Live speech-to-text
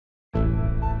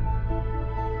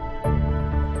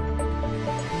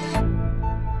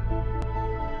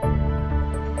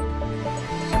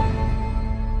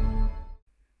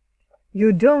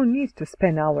You don't need to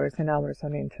spend hours and hours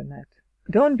on the internet.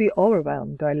 Don't be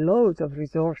overwhelmed by loads of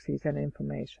resources and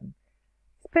information.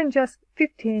 Spend just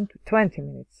 15 to 20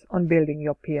 minutes on building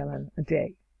your PLN a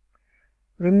day.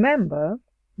 Remember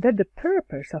that the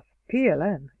purpose of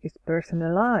PLN is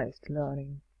personalized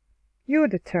learning. You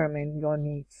determine your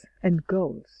needs and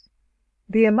goals.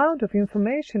 The amount of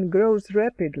information grows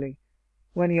rapidly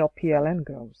when your PLN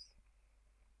grows.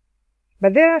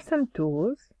 But there are some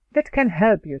tools that can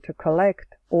help you to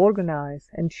collect, organize,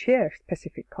 and share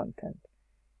specific content,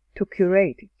 to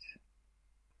curate it.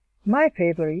 My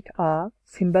favorite are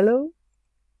Symbaloo,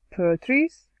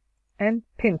 Pearl-Trees, and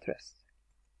Pinterest.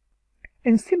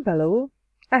 In Symbaloo,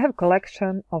 I have a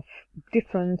collection of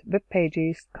different web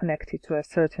pages connected to a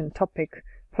certain topic,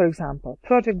 for example,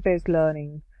 project-based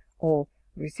learning, or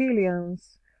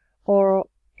resilience, or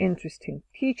interesting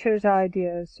teachers'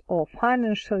 ideas, or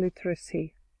financial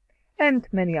literacy, and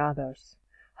many others.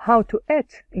 How to add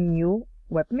a new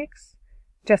web mix?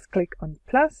 Just click on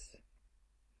plus,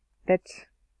 put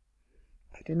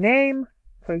a name,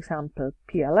 for example,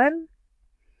 PLN,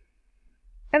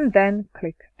 and then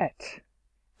click add.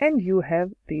 And you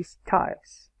have these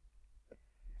tiles.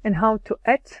 And how to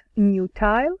add a new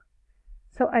tile?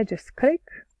 So I just click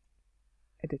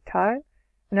add a tile,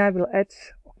 and I will add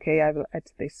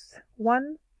this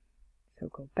one. So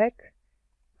go back,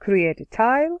 create a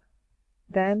tile,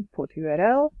 then put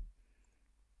URL,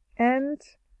 and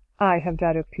I have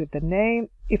directly the name.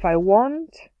 If I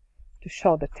want to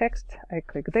show the text, I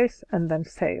click this and then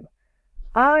save.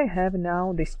 I have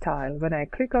now this tile. When I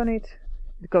click on it,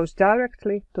 it goes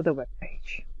directly to the web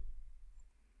page.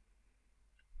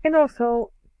 And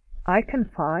also, I can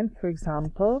find, for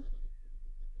example,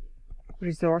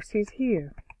 resources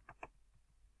here,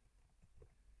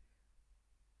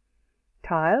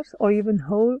 tiles, or even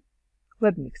whole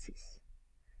web mixes.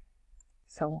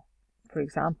 So, for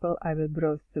example, I will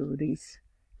browse through these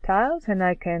tiles and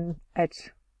I can add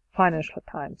Financial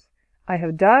Times. I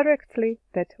have directly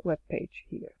that web page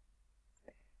here.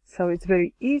 So it's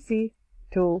very easy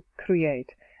to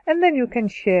create. And then you can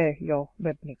share your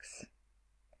web mix.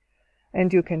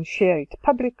 And you can share it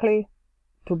publicly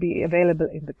to be available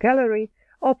in the gallery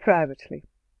or privately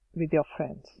with your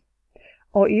friends.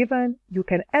 Or even you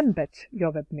can embed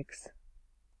your web mix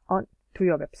onto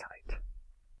your website.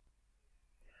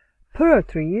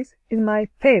 Pearl-Trees is my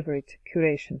favorite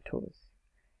curation tool.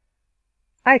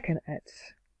 I can add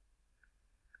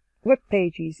web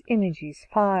pages, images,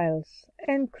 files,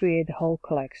 and create whole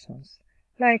collections.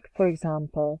 Like, for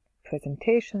example,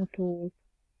 presentation tools,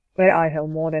 where I have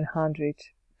more than 100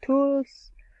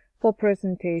 tools for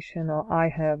presentation, or I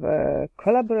have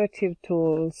collaborative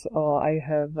tools, or I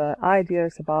have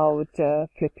ideas about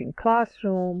flipping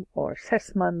classroom or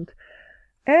assessment,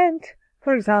 and,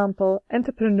 for example,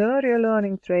 entrepreneurial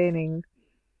learning training.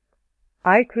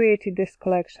 I created this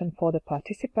collection for the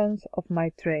participants of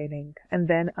my training, and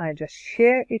then I just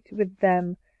share it with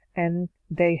them, and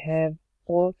they have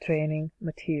all training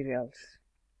materials.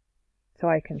 So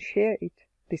I can share it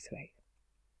this way.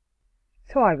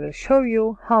 So I will show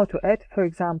you how to add, for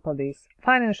example, this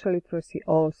financial literacy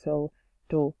also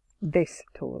to this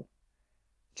tool.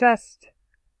 Just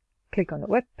click on the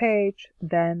web page,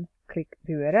 then click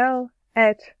the URL,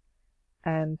 add,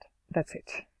 and that's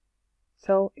it.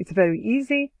 So it's very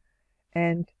easy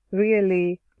and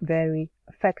really very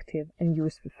effective and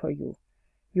useful for you.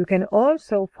 You can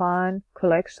also find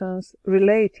collections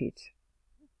related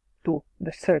to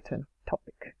the certain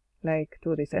topic, like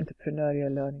to this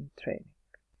entrepreneurial learning training.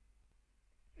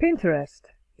 Pinterest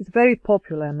is very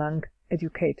popular among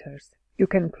educators. You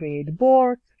can create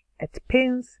boards, add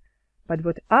pins, but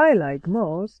what I like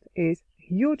most is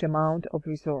a huge amount of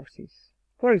resources.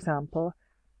 For example,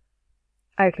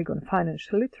 I click on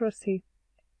financial literacy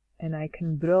and I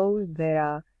can browse. There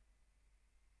are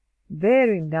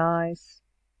very nice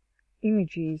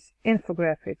images,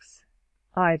 infographics,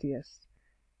 ideas.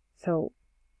 So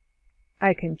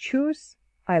I can choose,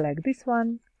 I like this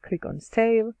one, click on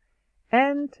save,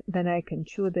 and then I can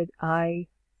choose that I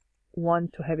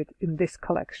want to have it in this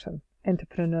collection,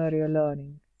 entrepreneurial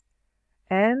learning.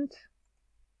 And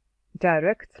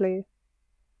directly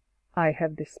I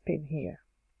have this pin here.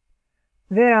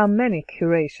 There are many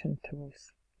curation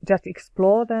tools. Just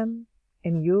explore them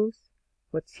and use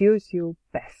what suits you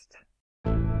best.